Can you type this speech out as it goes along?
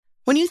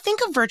When you think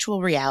of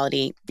virtual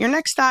reality, your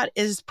next thought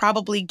is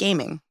probably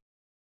gaming.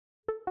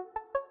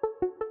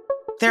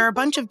 There are a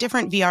bunch of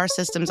different VR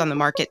systems on the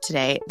market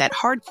today that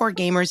hardcore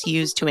gamers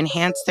use to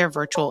enhance their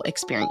virtual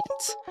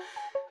experience.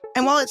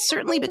 And while it's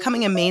certainly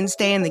becoming a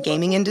mainstay in the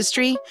gaming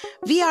industry,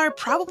 VR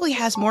probably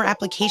has more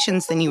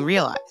applications than you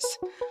realize.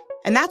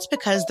 And that's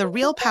because the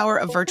real power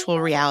of virtual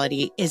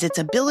reality is its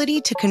ability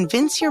to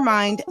convince your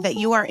mind that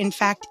you are in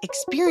fact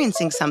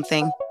experiencing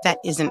something that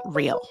isn't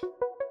real.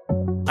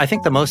 I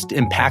think the most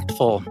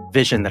impactful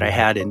vision that I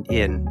had in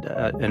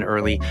an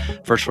early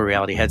virtual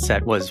reality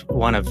headset was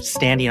one of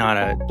standing on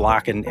a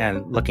block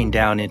and looking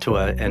down into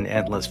an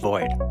endless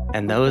void.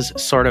 And those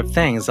sort of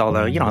things,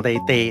 although,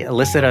 they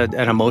elicit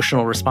an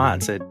emotional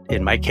response.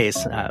 In my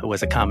case, it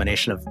was a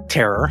combination of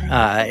terror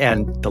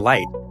and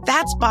delight.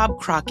 That's Bob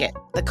Crockett,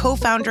 the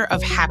co-founder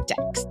of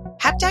Haptics.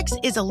 Haptics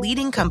is a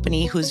leading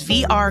company whose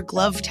VR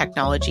glove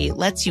technology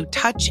lets you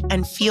touch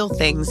and feel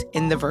things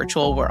in the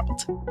virtual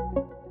world.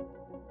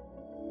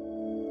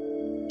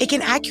 It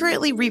can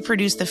accurately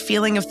reproduce the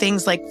feeling of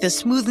things like the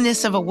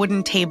smoothness of a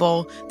wooden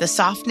table, the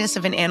softness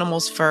of an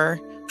animal's fur,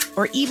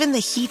 or even the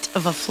heat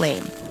of a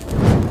flame.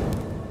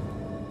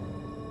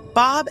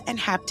 Bob and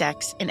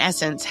Haptics, in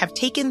essence, have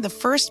taken the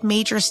first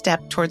major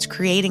step towards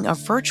creating a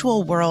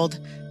virtual world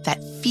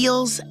that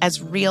feels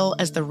as real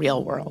as the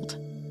real world.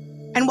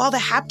 And while the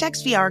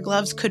Haptics VR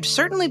gloves could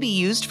certainly be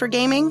used for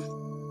gaming,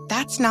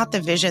 that's not the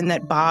vision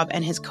that Bob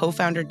and his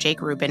co-founder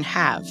Jake Rubin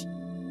have.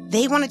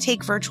 They want to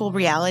take virtual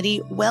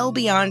reality well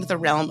beyond the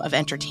realm of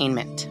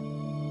entertainment.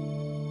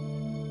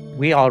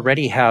 We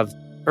already have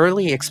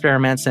early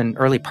experiments and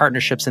early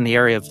partnerships in the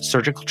area of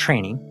surgical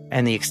training,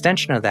 and the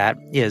extension of that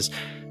is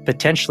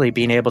potentially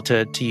being able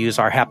to use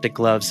our haptic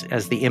gloves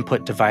as the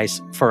input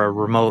device for a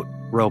remote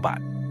robot.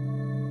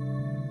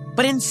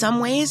 But in some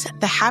ways,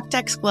 the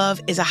Haptics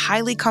glove is a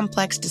highly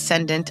complex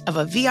descendant of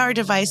a VR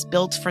device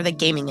built for the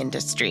gaming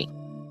industry,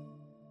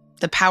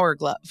 the Power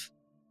Glove.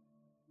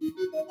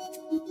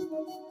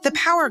 The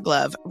Power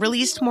Glove,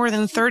 released more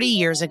than 30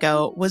 years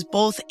ago, was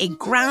both a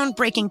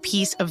groundbreaking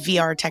piece of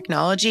VR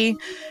technology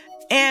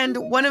and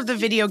one of the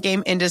video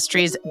game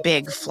industry's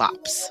big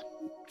flops.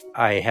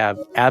 I have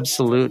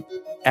absolute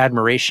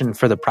admiration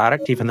for the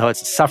product, even though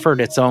it's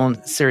suffered its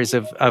own series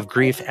of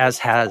grief, as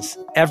has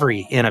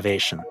every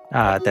innovation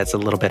that's a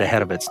little bit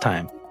ahead of its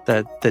time.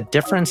 The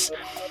difference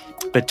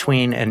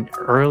between an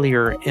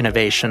earlier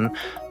innovation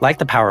like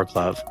the Power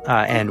Glove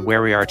and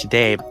where we are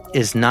today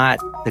is not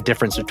the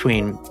difference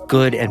between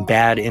good and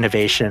bad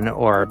innovation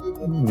or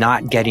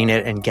not getting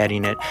it and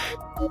getting it.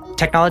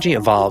 Technology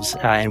evolves,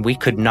 and we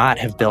could not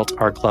have built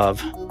our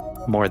glove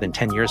more than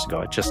 10 years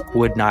ago. It just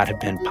would not have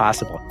been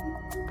possible.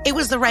 It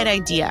was the right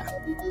idea,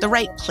 the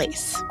right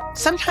place.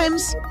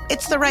 Sometimes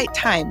it's the right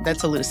time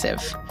that's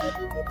elusive.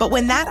 But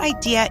when that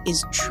idea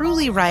is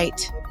truly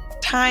right,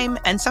 time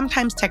and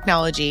sometimes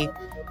technology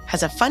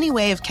has a funny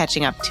way of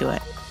catching up to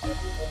it.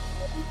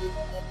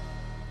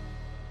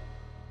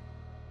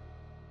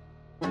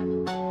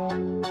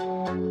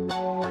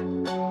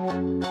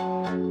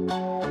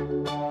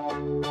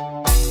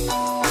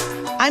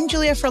 I'm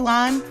Julia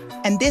Furlan,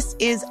 and this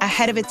is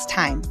Ahead of Its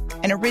Time,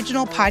 an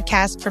original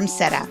podcast from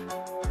SetApp,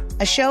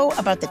 a show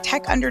about the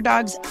tech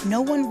underdogs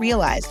no one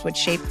realized would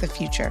shape the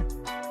future.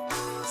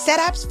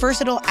 SetApp's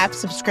versatile app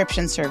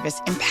subscription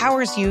service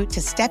empowers you to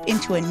step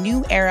into a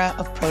new era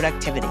of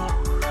productivity.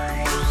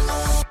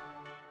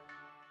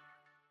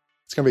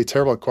 It's going to be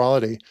terrible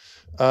quality.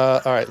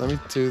 All right, let me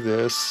do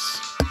this.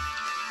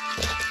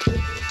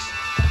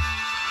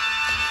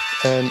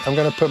 And I'm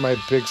going to put my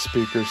big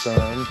speakers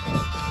on.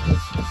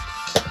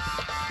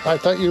 I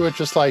thought you would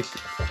just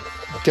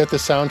get the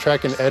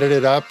soundtrack and edit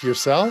it up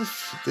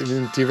yourself. I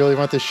mean, do you really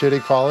want this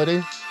shitty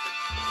quality?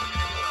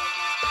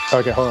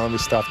 Okay, hold on, let me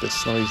stop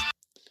this.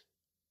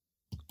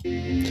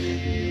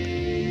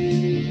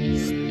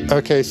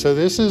 Okay, so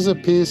this is a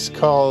piece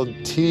called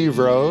Tea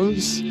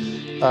Rose.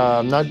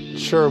 I'm not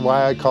sure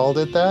why I called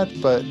it that,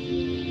 but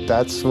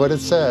that's what it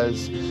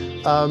says.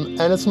 And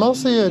it's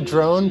mostly a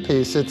drone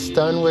piece. It's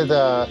done with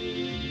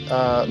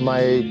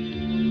my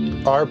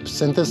ARP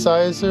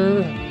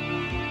synthesizer.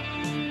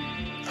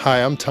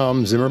 Hi, I'm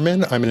Tom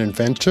Zimmerman. I'm an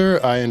inventor.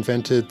 I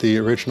invented the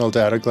original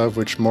Data Glove,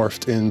 which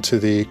morphed into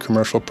the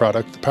commercial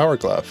product, the Power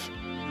Glove.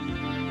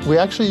 We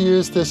actually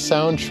used this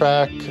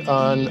soundtrack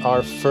on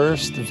our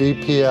first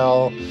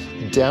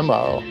VPL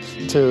demo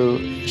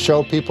to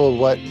show people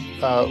what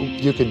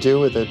you could do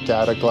with a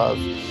Data Glove.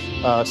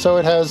 So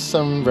it has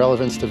some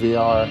relevance to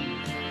VR.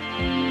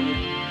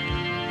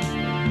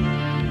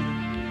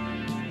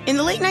 In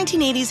the late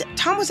 1980s,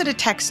 Tom was at a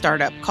tech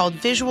startup called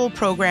Visual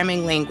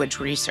Programming Language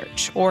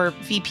Research, or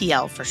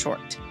VPL for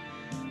short.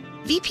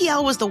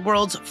 VPL was the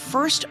world's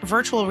first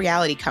virtual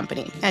reality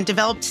company and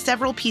developed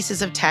several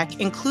pieces of tech,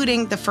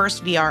 including the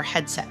first VR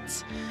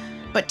headsets.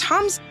 But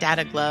Tom's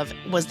Data Glove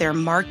was their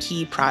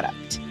marquee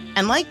product.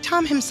 And like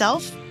Tom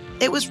himself,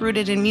 it was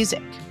rooted in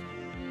music.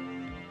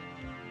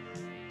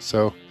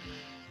 So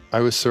I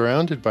was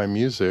surrounded by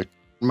music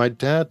My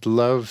dad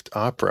loved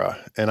opera,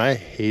 and I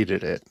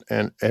hated it.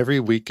 And every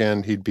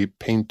weekend he'd be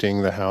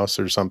painting the house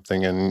or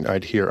something, and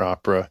I'd hear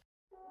opera.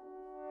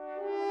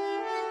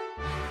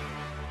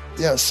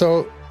 Yeah,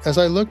 so as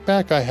I look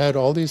back, I had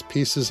all these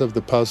pieces of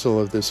the puzzle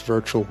of this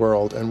virtual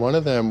world, and one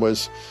of them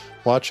was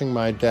watching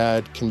my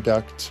dad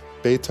conduct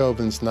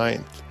Beethoven's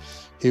Ninth.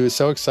 He was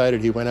so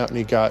excited, he went out and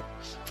he got,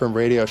 from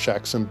Radio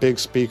Shack, some big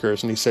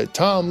speakers, and he said,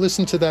 "Tom,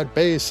 listen to that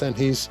bass," and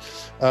he's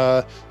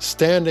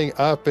standing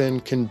up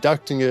and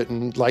conducting it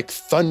and like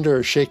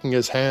thunder shaking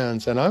his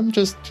hands. And I'm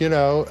just,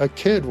 a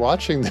kid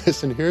watching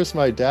this, and here's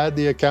my dad,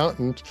 the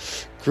accountant,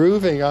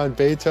 grooving on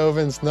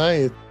Beethoven's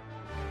Ninth.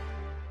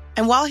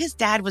 And while his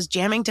dad was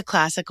jamming to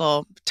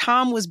classical,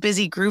 Tom was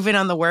busy grooving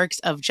on the works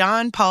of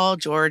John, Paul,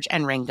 George,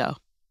 and Ringo.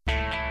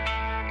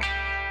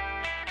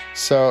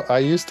 So I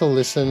used to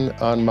listen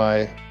on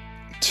my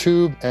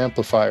tube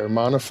amplifier,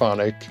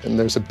 monophonic, and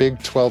there's a big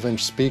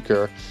 12-inch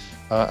speaker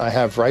I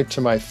have right to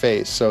my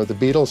face. So the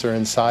Beatles are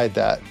inside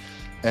that.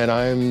 And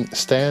I'm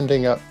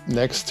standing up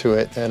next to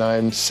it, and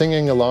I'm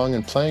singing along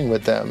and playing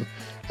with them.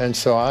 And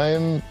so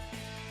I'm,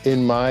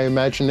 in my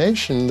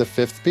imagination, the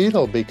fifth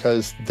Beatle,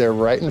 because they're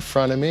right in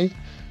front of me.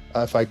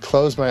 If I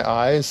close my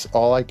eyes,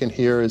 all I can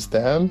hear is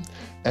them,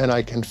 and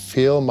I can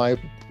feel my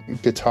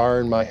guitar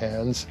in my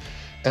hands,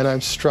 and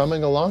I'm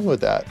strumming along with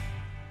that.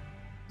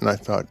 And I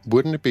thought,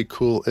 wouldn't it be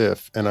cool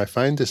if, and I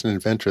find this in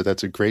Inventor,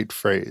 that's a great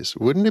phrase,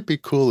 wouldn't it be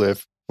cool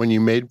if when you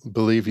made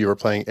believe you were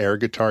playing air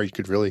guitar, you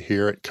could really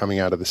hear it coming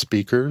out of the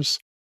speakers?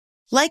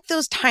 Like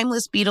those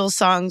timeless Beatles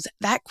songs,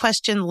 that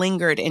question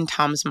lingered in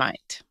Tom's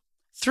mind.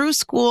 Through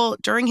school,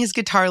 during his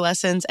guitar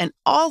lessons, and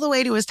all the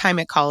way to his time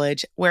at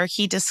college, where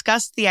he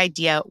discussed the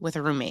idea with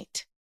a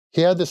roommate.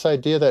 He had this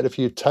idea that if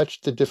you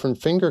touched the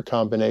different finger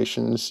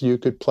combinations, you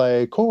could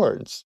play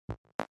chords.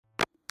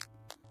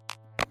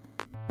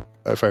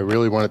 If I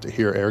really wanted to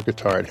hear air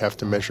guitar, I'd have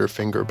to measure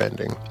finger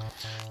bending.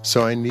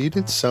 So I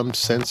needed some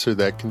sensor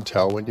that can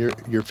tell when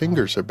your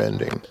fingers are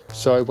bending.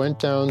 So I went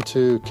down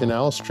to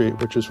Canal Street,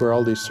 which is where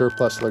all these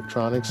surplus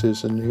electronics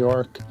is in New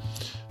York,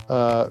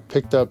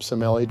 picked up some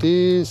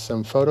LEDs,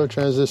 some photo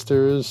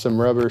transistors, some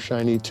rubber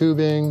shiny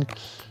tubing.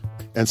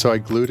 And so I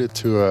glued it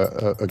to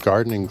a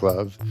gardening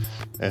glove,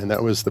 and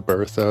that was the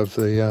birth of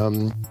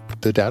the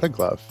Data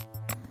Glove.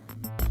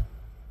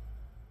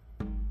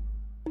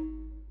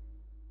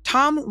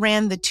 Tom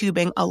ran the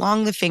tubing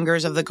along the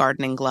fingers of the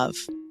gardening glove.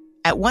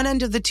 At one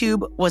end of the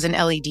tube was an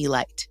LED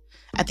light.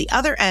 At the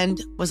other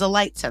end was a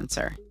light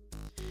sensor.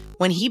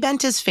 When he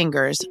bent his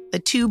fingers, the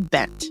tube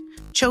bent,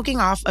 choking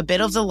off a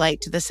bit of the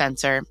light to the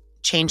sensor,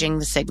 changing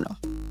the signal.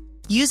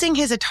 Using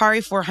his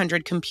Atari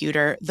 400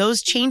 computer,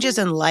 those changes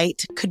in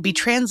light could be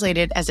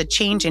translated as a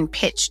change in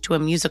pitch to a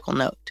musical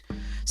note.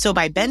 So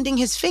by bending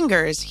his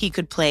fingers, he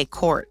could play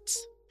chords.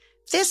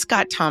 This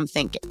got Tom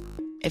thinking.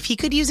 If he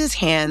could use his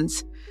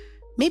hands,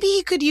 maybe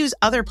he could use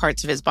other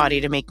parts of his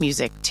body to make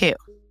music, too.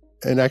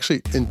 And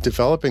actually, in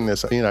developing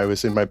this, I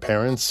was in my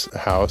parents'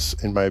 house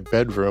in my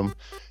bedroom,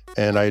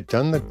 and I'd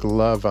done the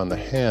glove on the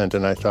hand,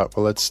 and I thought,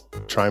 well, let's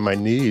try my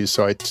knees.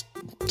 So I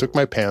took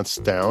my pants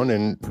down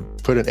and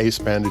put an ace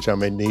bandage on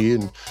my knee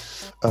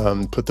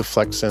and put the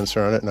flex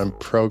sensor on it, and I'm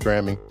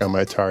programming on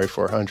my Atari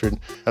 400.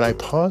 And I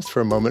paused for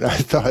a moment. I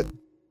thought,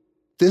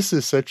 this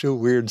is such a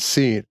weird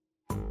scene.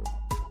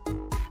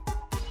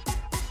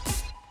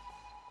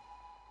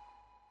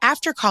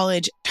 After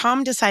college,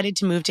 Tom decided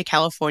to move to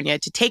California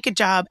to take a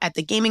job at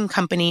the gaming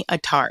company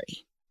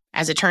Atari.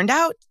 As it turned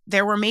out,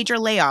 there were major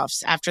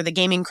layoffs after the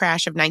gaming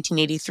crash of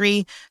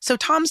 1983, so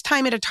Tom's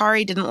time at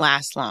Atari didn't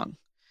last long.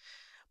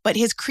 But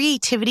his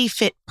creativity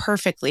fit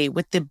perfectly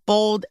with the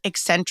bold,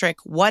 eccentric,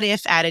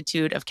 what-if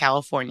attitude of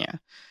California.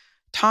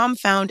 Tom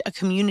found a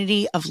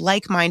community of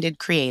like-minded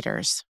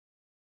creators.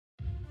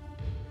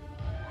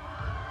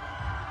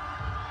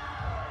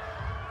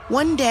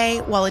 One day,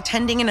 while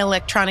attending an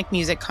electronic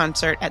music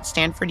concert at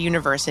Stanford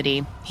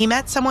University, he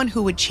met someone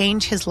who would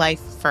change his life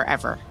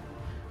forever.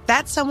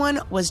 That someone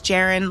was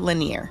Jaron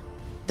Lanier,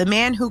 the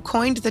man who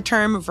coined the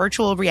term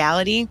virtual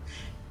reality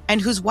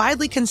and who's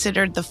widely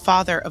considered the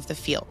father of the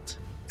field.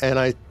 And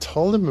I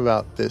told him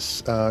about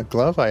this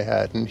glove I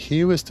had, and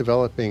he was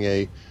developing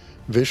a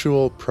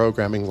visual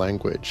programming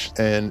language.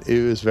 And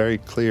it was very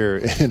clear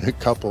in a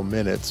couple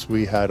minutes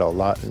we had a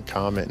lot in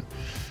common.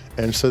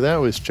 And so that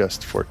was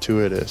just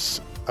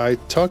fortuitous. I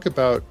talk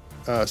about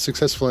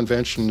successful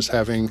inventions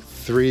having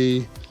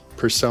three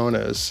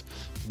personas: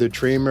 the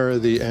dreamer,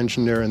 the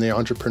engineer, and the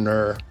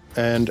entrepreneur.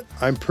 And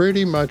I'm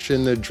pretty much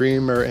in the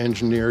dreamer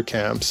engineer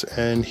camps,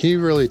 and he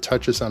really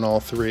touches on all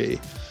three.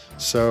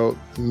 So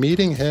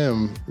meeting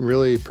him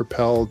really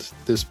propelled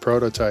this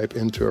prototype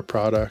into a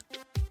product.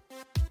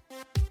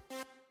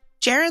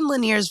 Jaron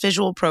Lanier's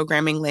visual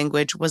programming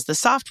language was the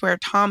software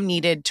Tom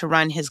needed to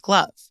run his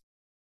glove.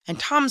 And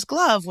Tom's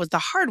glove was the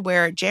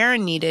hardware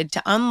Jaron needed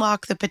to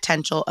unlock the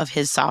potential of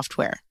his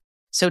software.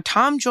 So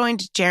Tom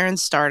joined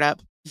Jaron's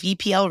startup,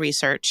 VPL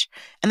Research,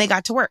 and they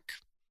got to work.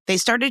 They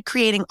started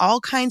creating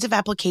all kinds of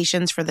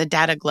applications for the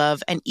Data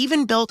Glove and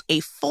even built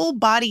a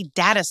full-body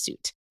data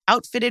suit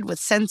outfitted with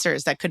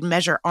sensors that could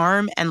measure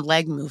arm and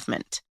leg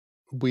movement.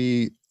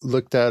 We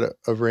looked at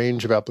a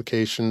range of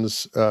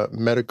applications,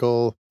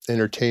 medical,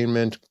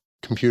 entertainment,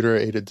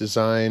 computer-aided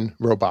design,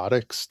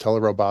 robotics,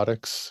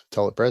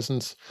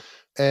 telepresence,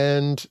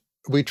 and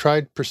we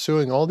tried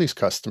pursuing all these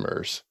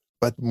customers.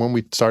 But when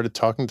we started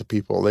talking to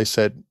people, they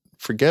said,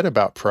 forget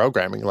about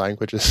programming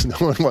languages. No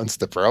one wants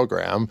to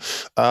program.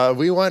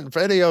 We want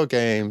video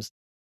games.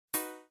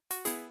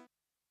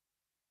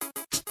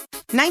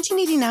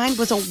 1989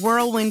 was a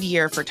whirlwind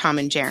year for Tom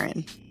and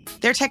Jaron.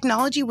 Their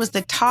technology was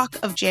the talk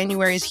of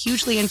January's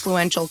hugely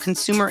influential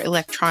Consumer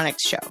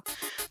Electronics Show,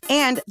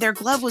 and their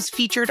glove was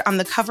featured on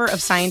the cover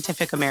of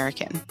Scientific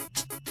American.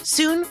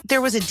 Soon,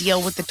 there was a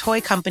deal with the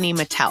toy company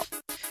Mattel.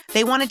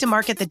 They wanted to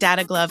market the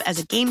Data Glove as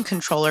a game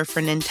controller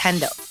for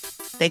Nintendo.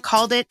 They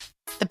called it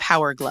the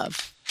Power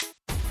Glove.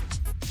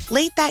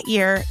 Late that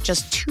year,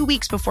 just 2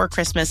 weeks before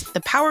Christmas,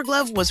 the Power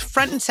Glove was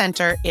front and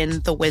center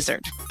in The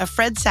Wizard, a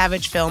Fred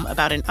Savage film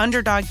about an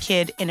underdog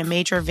kid in a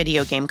major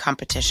video game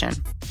competition.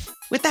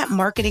 With that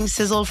marketing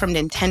sizzle from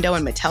Nintendo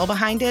and Mattel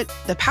behind it,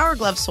 the Power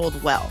Glove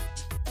sold well.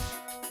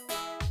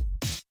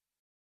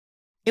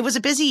 It was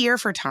a busy year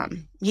for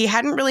Tom. He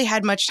hadn't really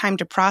had much time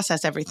to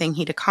process everything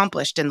he'd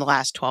accomplished in the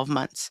last 12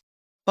 months.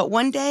 But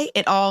one day,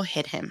 it all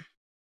hit him.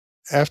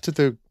 After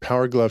the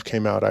Power Glove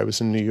came out, I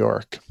was in New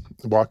York,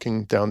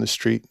 walking down the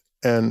street,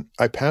 and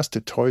I passed a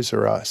Toys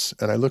R Us,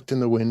 and I looked in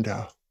the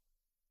window.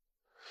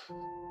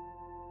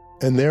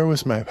 And there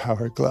was my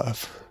Power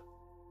Glove.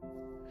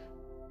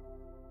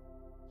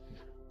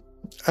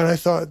 And I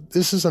thought,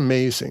 this is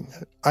amazing.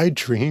 I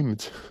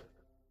dreamed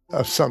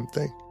of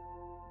something.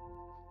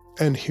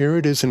 And here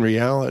it is in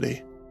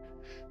reality.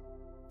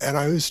 And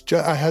I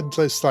had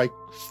this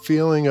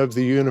feeling of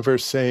the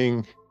universe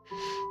saying,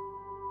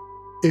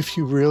 if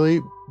you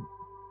really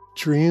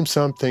dream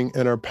something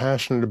and are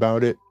passionate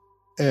about it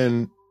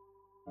and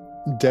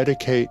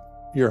dedicate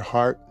your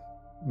heart,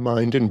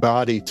 mind, and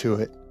body to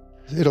it,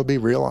 it'll be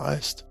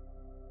realized.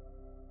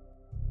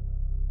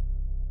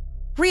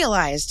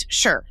 Realized,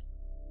 sure.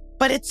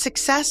 But its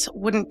success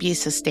wouldn't be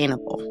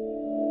sustainable.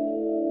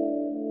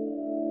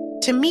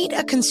 To meet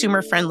a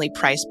consumer-friendly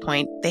price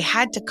point, they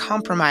had to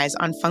compromise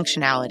on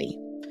functionality.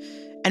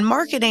 And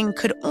marketing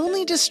could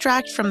only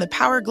distract from the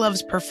Power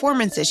Glove's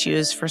performance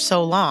issues for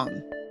so long.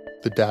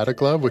 The Data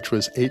Glove, which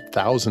was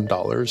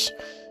 $8,000,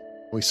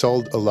 we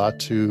sold a lot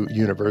to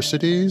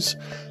universities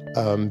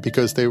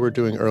because they were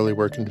doing early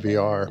work in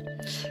VR.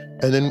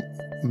 And then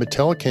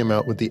Mattel came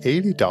out with the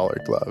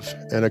 $80 glove.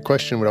 And a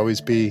question would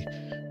always be,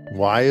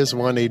 why is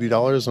one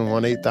 $80 and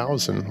one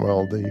 $8,000?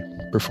 Well,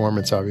 the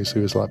performance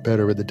obviously was a lot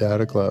better with the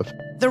Data Glove.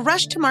 The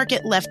rush to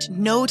market left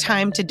no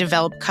time to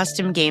develop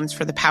custom games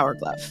for the Power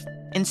Glove.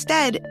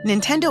 Instead,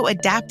 Nintendo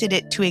adapted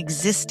it to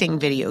existing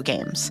video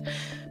games.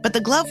 But the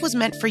glove was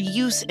meant for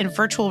use in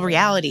virtual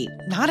reality,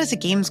 not as a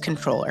games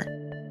controller.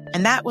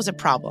 And that was a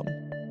problem.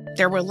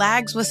 There were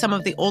lags with some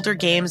of the older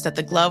games that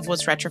the glove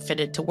was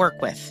retrofitted to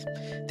work with.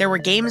 There were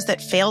games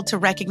that failed to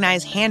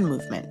recognize hand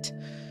movement.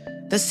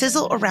 The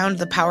sizzle around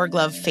the Power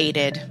Glove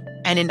faded,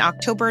 and in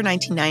October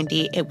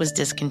 1990, it was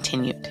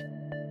discontinued.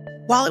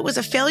 While it was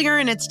a failure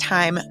in its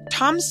time,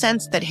 Tom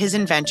sensed that his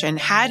invention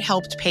had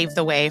helped pave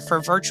the way for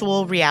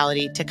virtual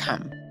reality to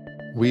come.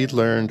 We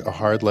learned a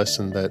hard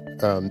lesson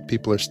that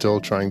people are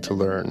still trying to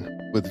learn.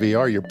 With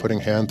VR, you're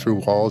putting hand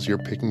through walls, you're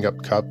picking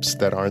up cups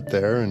that aren't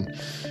there.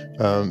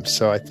 And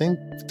so I think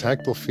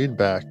tactile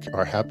feedback,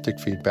 or haptic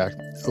feedback,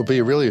 will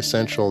be really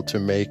essential to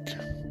make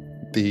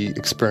the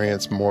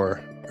experience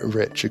more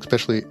rich,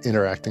 especially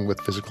interacting with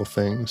physical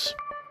things.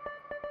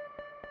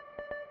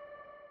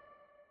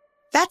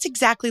 That's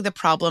exactly the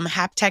problem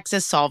Haptex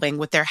is solving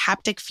with their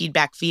haptic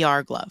feedback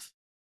VR glove.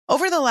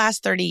 Over the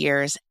last 30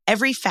 years,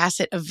 every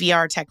facet of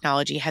VR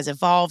technology has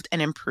evolved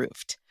and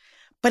improved.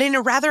 But in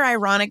a rather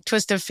ironic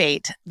twist of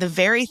fate, the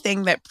very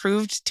thing that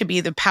proved to be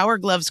the Power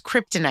Glove's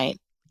kryptonite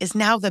is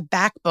now the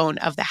backbone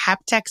of the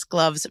Haptex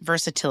glove's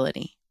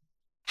versatility.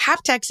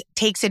 Haptex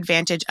takes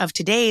advantage of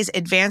today's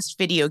advanced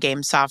video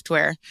game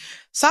software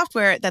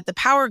that the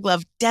Power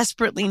Glove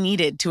desperately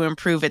needed to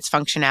improve its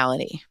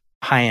functionality.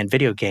 High-end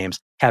video games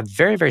have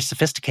very, very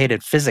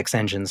sophisticated physics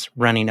engines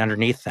running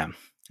underneath them.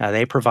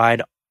 They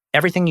provide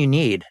everything you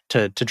need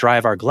to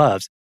drive our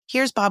gloves.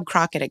 Here's Bob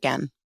Crockett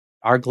again.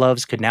 Our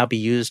gloves could now be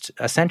used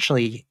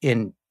essentially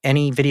in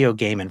any video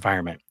game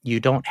environment. You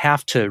don't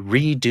have to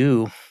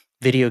redo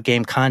video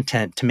game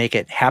content to make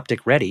it haptic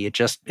ready. It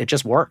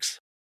just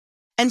works.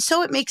 And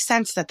so it makes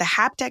sense that the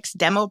Haptex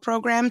demo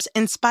programs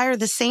inspire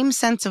the same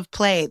sense of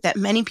play that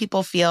many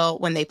people feel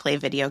when they play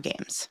video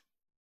games.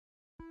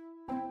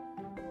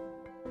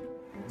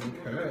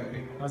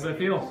 Okay. How's that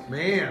feel?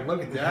 Man,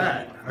 look at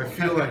that. I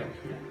feel like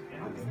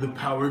the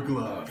Power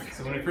Glove.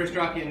 So when I first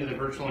drop you into the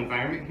virtual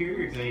environment here,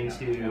 you're going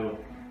to...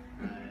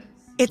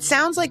 It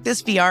sounds like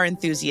this VR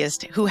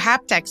enthusiast who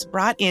Haptex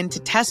brought in to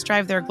test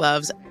drive their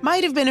gloves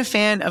might have been a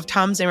fan of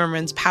Tom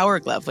Zimmerman's Power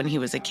Glove when he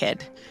was a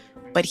kid.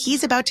 But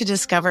he's about to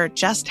discover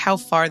just how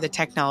far the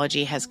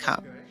technology has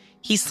come.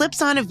 He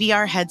slips on a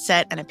VR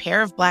headset and a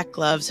pair of black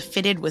gloves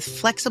fitted with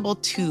flexible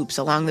tubes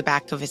along the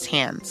back of his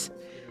hands.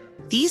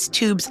 These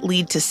tubes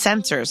lead to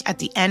sensors at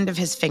the end of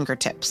his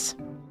fingertips.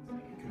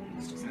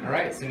 All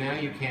right, so now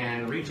you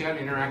can reach out and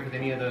interact with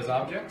any of those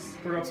objects.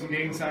 Put up some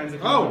gang signs.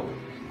 Oh!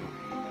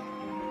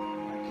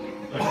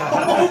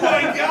 Oh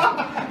my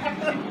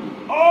God!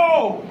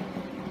 Oh!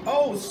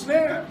 Oh,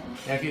 snap!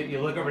 Now if you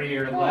look over to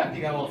your left,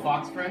 you got a little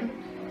fox friend.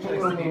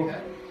 Hello,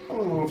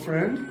 little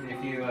friend.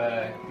 If you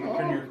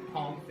turn your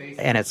palm face,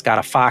 And it's got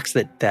a fox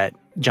that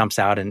jumps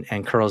out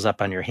and curls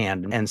up on your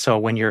hand. And so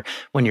when you're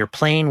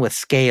playing with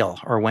scale,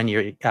 or when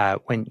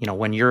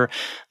you're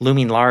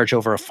looming large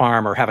over a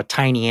farm, or have a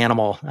tiny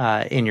animal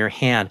in your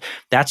hand,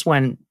 that's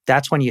when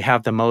you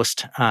have the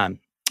most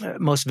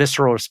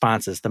visceral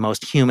responses, the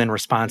most human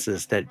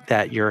responses,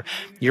 that you're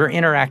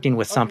interacting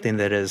with something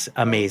that is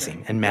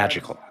amazing and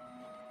magical.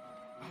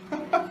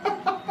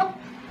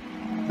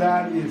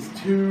 That is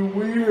too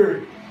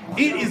weird.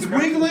 It is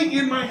wiggling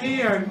in my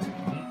hand.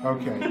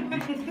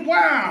 Okay.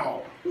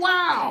 Wow.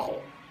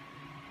 Wow.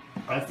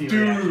 That's the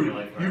reaction Dude, you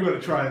like, you right?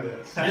 gotta try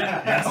this.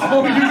 Yes.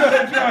 Oh, you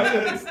gotta try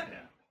this.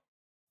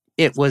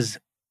 It was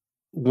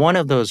one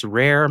of those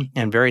rare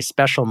and very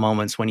special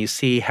moments when you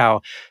see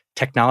how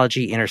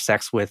technology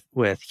intersects with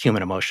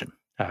human emotion,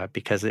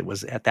 because it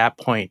was at that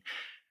point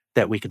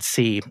that we could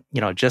see,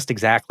 just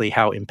exactly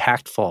how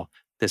impactful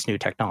this new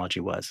technology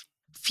was.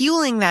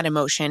 Fueling that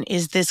emotion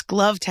is this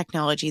glove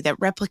technology that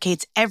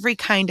replicates every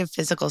kind of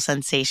physical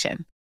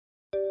sensation.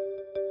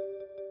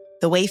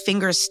 The way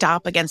fingers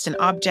stop against an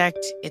object,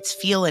 its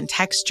feel and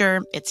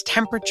texture, its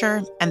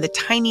temperature, and the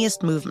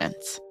tiniest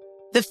movements.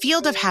 The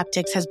field of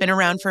haptics has been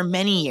around for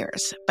many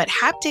years, but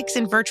haptics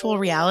in virtual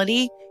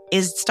reality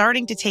is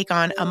starting to take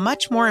on a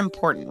much more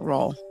important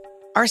role.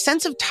 Our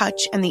sense of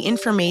touch and the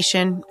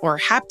information or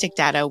haptic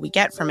data we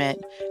get from it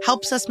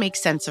helps us make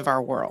sense of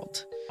our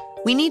world.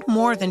 We need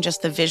more than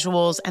just the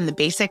visuals and the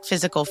basic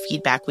physical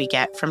feedback we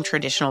get from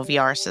traditional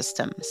VR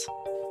systems.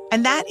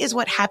 And that is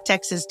what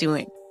Haptex is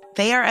doing.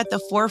 They are at the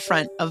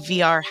forefront of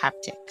VR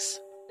haptics.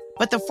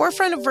 But the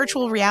forefront of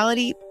virtual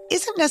reality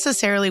isn't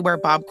necessarily where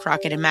Bob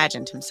Crockett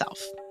imagined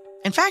himself.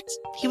 In fact,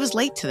 he was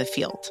late to the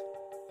field.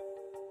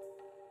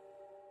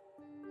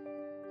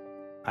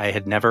 I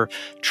had never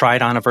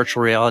tried on a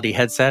virtual reality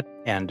headset,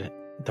 and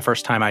the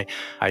first time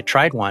I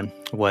tried one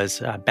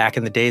was back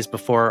in the days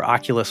before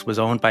Oculus was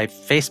owned by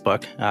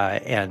Facebook,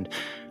 and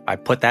I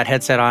put that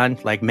headset on,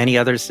 like many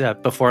others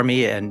before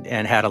me, and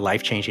had a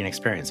life-changing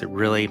experience. It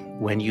really,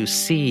 when you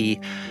see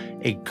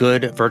a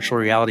good virtual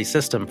reality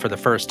system for the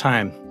first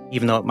time,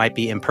 even though it might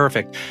be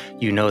imperfect,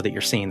 you know that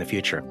you're seeing the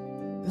future.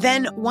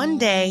 Then one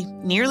day,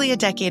 nearly a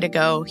decade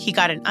ago, he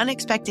got an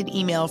unexpected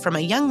email from a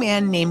young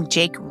man named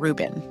Jake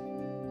Rubin.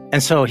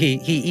 And so he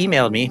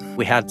emailed me.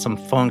 We had some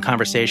phone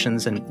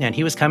conversations, and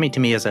he was coming to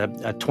me as a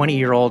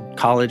 20-year-old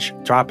college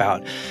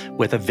dropout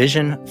with a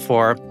vision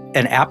for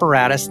an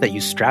apparatus that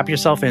you strap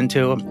yourself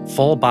into,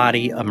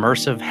 full-body,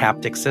 immersive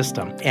haptic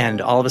system.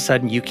 And all of a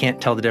sudden, you can't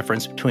tell the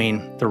difference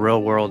between the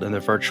real world and the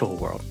virtual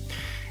world.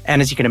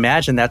 And as you can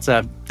imagine, that's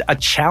a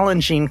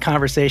challenging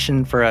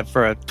conversation for a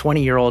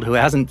 20-year-old who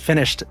hasn't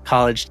finished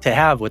college to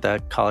have with a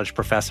college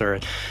professor,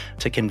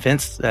 to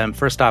convince them,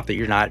 first off, that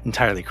you're not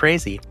entirely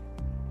crazy.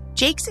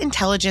 Jake's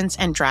intelligence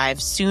and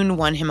drive soon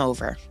won him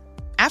over.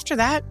 After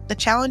that, the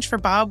challenge for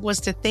Bob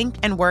was to think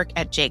and work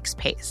at Jake's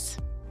pace.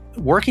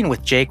 Working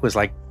with Jake was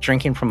like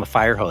drinking from a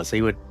fire hose.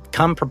 He would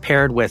come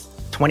prepared with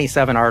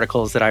 27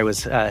 articles that I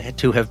was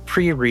to have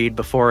pre-read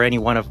before any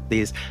one of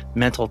these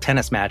mental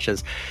tennis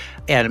matches.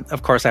 And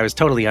of course, I was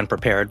totally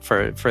unprepared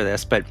for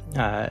this, but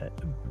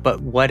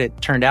what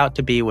it turned out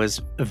to be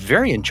was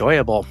very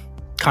enjoyable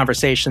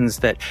conversations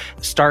that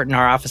start in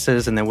our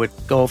offices and then would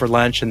go over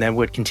lunch and then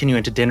would continue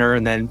into dinner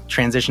and then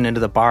transition into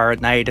the bar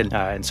at night.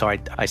 And so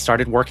I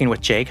started working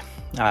with Jake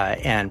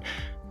and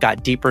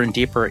got deeper and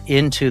deeper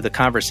into the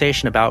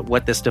conversation about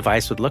what this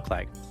device would look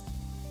like.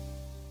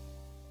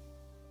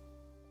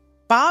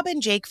 Bob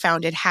and Jake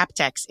founded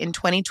Haptex in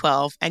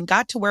 2012 and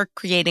got to work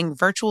creating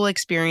virtual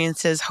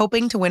experiences,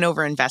 hoping to win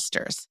over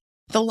investors.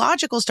 The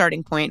logical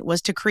starting point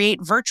was to create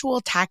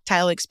virtual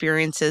tactile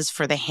experiences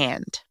for the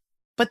hand.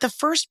 But the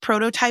first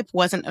prototype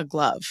wasn't a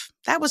glove.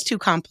 That was too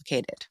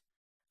complicated.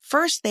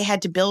 First, they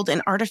had to build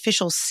an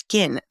artificial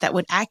skin that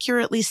would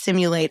accurately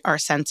simulate our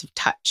sense of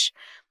touch.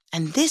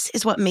 And this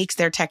is what makes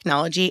their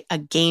technology a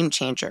game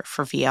changer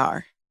for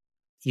VR.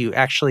 You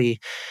actually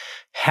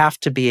have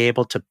to be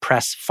able to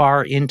press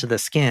far into the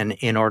skin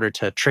in order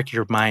to trick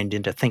your mind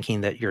into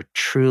thinking that you're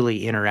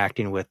truly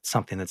interacting with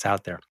something that's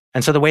out there.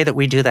 And so the way that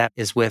we do that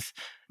is with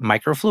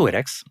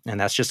microfluidics, and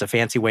that's just a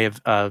fancy way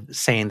of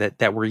saying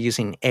that we're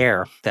using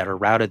air that are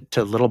routed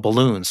to little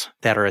balloons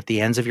that are at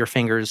the ends of your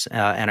fingers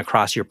and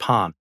across your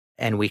palm.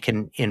 And we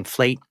can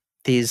inflate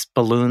these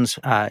balloons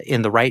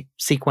in the right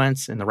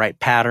sequence, in the right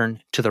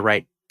pattern, to the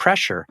right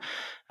pressure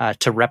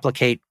to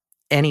replicate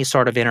any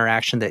sort of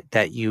interaction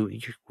that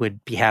you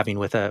would be having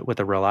with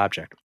a real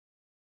object.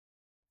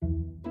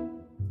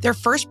 Their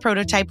first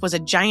prototype was a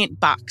giant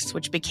box,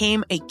 which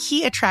became a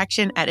key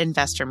attraction at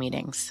investor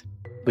meetings.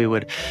 We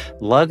would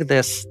lug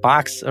this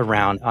box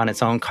around on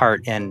its own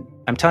cart, and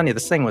I'm telling you,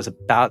 this thing was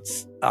about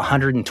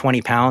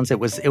 120 pounds. It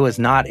was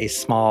not a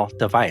small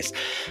device.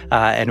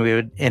 And we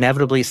would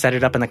inevitably set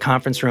it up in the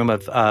conference room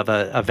of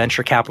a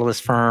venture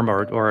capitalist firm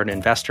or an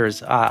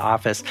investor's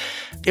office.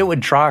 It would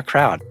draw a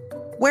crowd.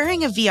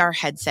 Wearing a VR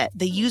headset,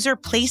 the user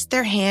placed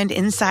their hand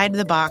inside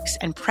the box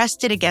and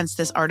pressed it against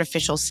this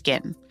artificial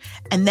skin.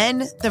 And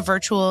then the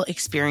virtual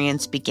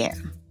experience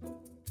began.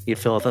 You'd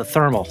feel the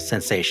thermal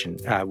sensation.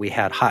 We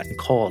had hot and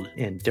cold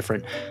in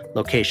different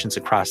locations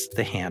across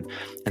the hand.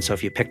 And so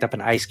if you picked up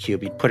an ice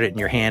cube, you'd put it in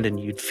your hand and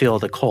you'd feel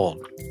the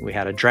cold. We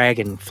had a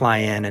dragon fly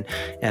in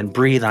and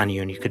breathe on you,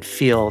 and you could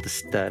feel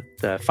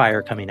the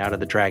fire coming out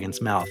of the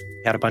dragon's mouth.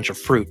 We had a bunch of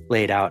fruit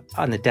laid out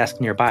on the desk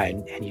nearby,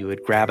 and you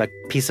would grab a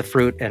piece of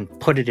fruit and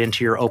put it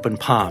into your open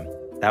palm.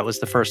 That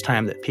was the first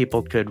time that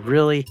people could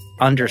really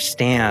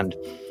understand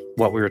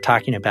what we were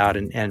talking about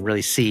and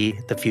really see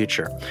the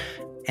future.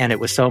 And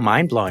it was so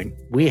mind-blowing.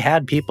 We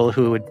had people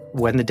who would,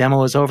 when the demo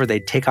was over,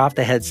 they'd take off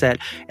the headset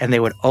and they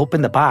would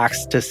open the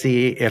box to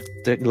see if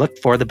they looked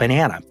for the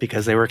banana,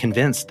 because they were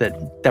convinced that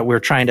we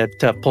were trying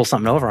to pull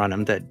something over on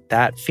them,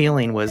 that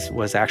feeling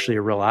was actually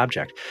a real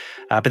object.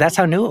 But that's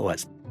how new it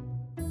was.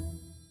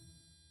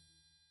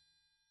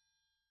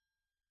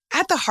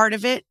 At the heart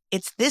of it,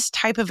 it's this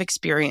type of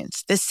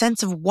experience, this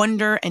sense of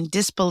wonder and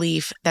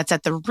disbelief that's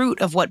at the root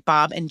of what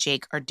Bob and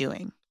Jake are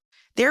doing.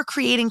 They're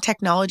creating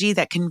technology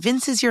that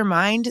convinces your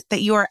mind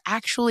that you are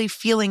actually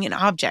feeling an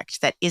object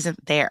that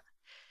isn't there.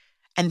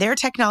 And their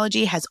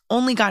technology has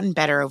only gotten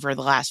better over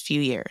the last few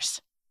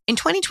years. In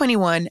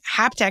 2021,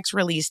 Haptex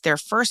released their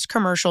first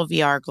commercial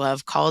VR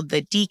glove called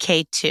the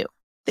DK2.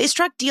 They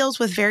struck deals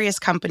with various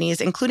companies,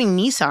 including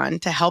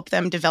Nissan, to help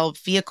them develop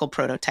vehicle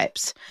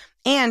prototypes,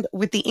 and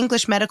with the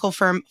English medical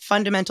firm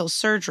Fundamental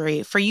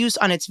Surgery for use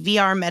on its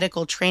VR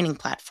medical training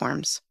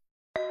platforms.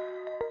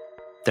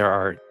 There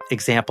are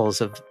examples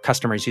of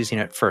customers using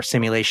it for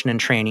simulation and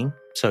training.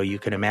 So you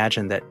can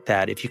imagine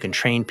that if you can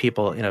train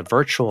people in a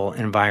virtual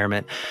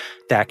environment,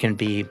 that can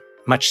be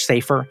much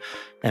safer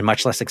and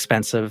much less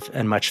expensive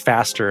and much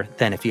faster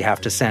than if you have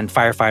to send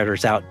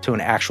firefighters out to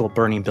an actual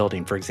burning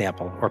building, for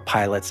example, or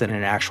pilots in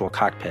an actual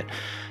cockpit.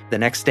 The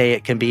next day,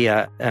 it can be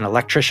an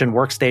electrician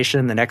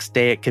workstation. The next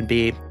day, it can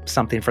be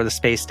something for the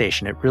space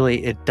station.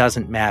 It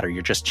doesn't matter.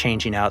 You're just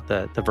changing out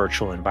the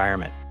virtual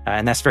environment.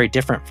 And that's very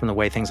different from the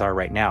way things are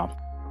right now.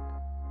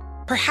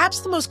 Perhaps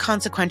the most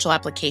consequential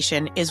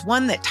application is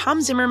one that Tom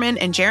Zimmerman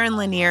and Jaron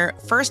Lanier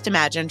first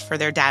imagined for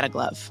their data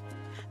glove.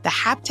 The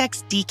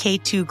Haptex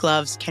DK2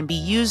 gloves can be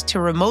used to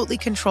remotely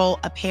control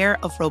a pair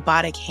of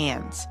robotic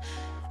hands.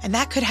 And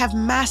that could have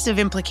massive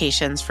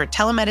implications for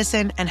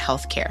telemedicine and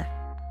healthcare.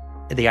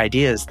 The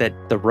idea is that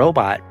the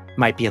robot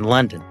might be in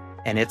London,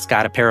 and it's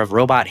got a pair of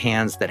robot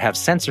hands that have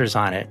sensors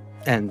on it.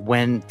 And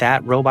when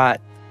that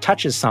robot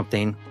touches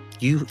something,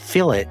 you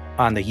feel it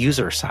on the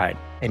user side.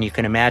 And you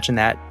can imagine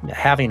that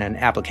having an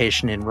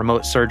application in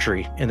remote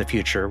surgery in the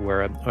future,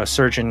 where a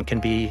surgeon can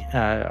be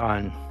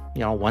on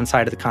one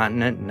side of the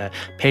continent and a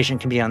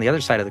patient can be on the other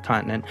side of the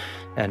continent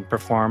and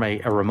perform a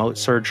remote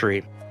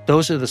surgery.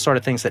 Those are the sort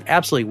of things that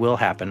absolutely will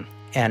happen.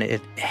 And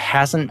it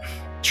hasn't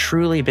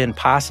truly been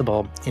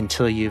possible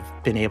until you've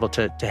been able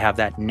to have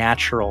that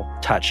natural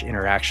touch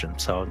interaction.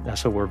 So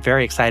we're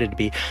very excited to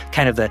be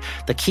kind of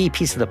the key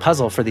piece of the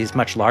puzzle for these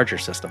much larger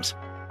systems.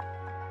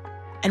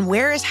 And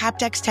where is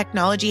Haptex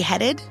technology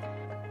headed?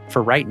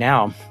 For right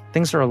now,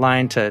 things are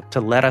aligned to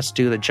let us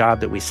do the job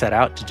that we set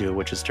out to do,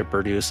 which is to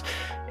produce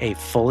a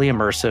fully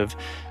immersive,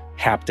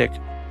 haptic,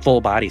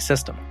 full-body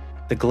system.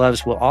 The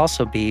gloves will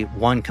also be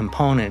one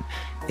component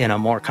in a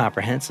more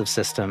comprehensive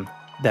system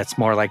that's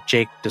more like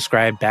Jake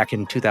described back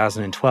in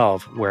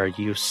 2012, where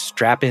you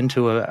strap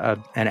into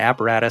an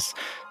apparatus,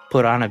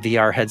 put on a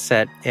VR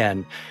headset,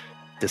 and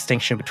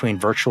distinction between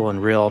virtual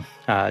and real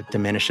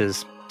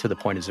diminishes to the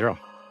point of zero.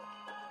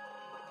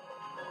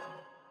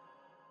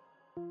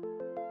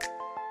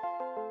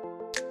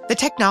 The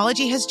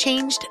technology has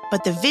changed,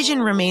 but the vision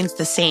remains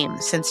the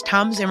same since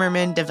Tom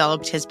Zimmerman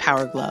developed his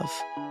Power Glove.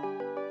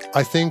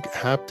 I think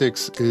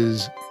haptics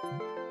is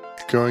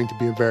going to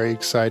be a very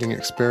exciting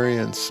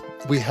experience.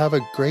 We have a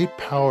great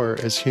power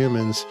as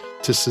humans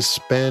to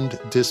suspend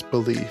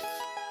disbelief.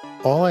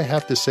 All I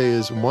have to say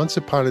is once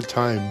upon a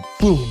time,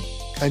 boom,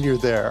 and you're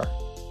there.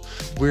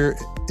 We're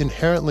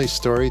inherently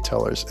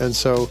storytellers, and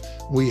so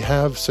we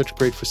have such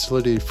great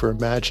facility for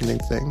imagining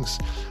things,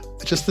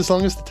 just as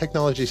long as the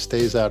technology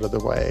stays out of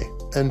the way.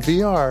 And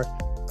VR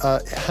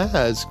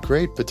has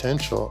great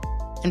potential.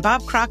 And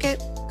Bob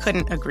Crockett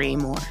couldn't agree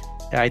more.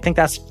 I think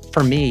that's,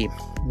 for me,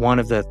 one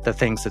of the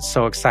things that's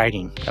so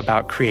exciting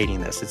about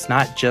creating this. It's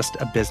not just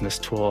a business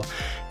tool.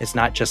 It's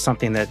not just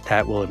something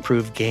that will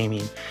improve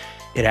gaming.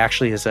 It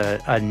actually is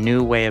a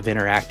new way of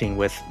interacting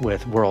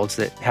with worlds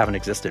that haven't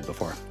existed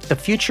before. The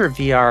future of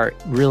VR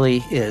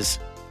really is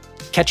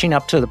catching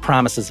up to the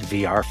promises of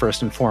VR,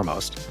 first and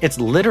foremost. It's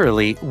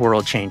literally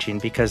world-changing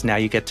because now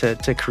you get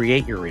to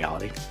create your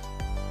reality.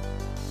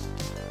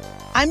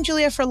 I'm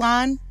Julia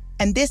Furlan,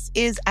 and this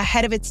is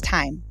Ahead of Its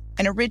Time,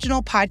 an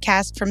original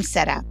podcast from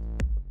SetApp.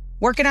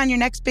 Working on your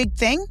next big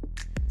thing?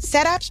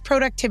 SetApp's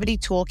productivity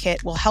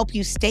toolkit will help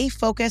you stay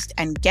focused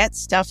and get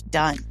stuff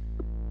done.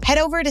 Head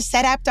over to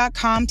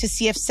setapp.com to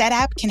see if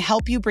SetApp can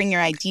help you bring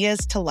your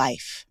ideas to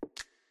life.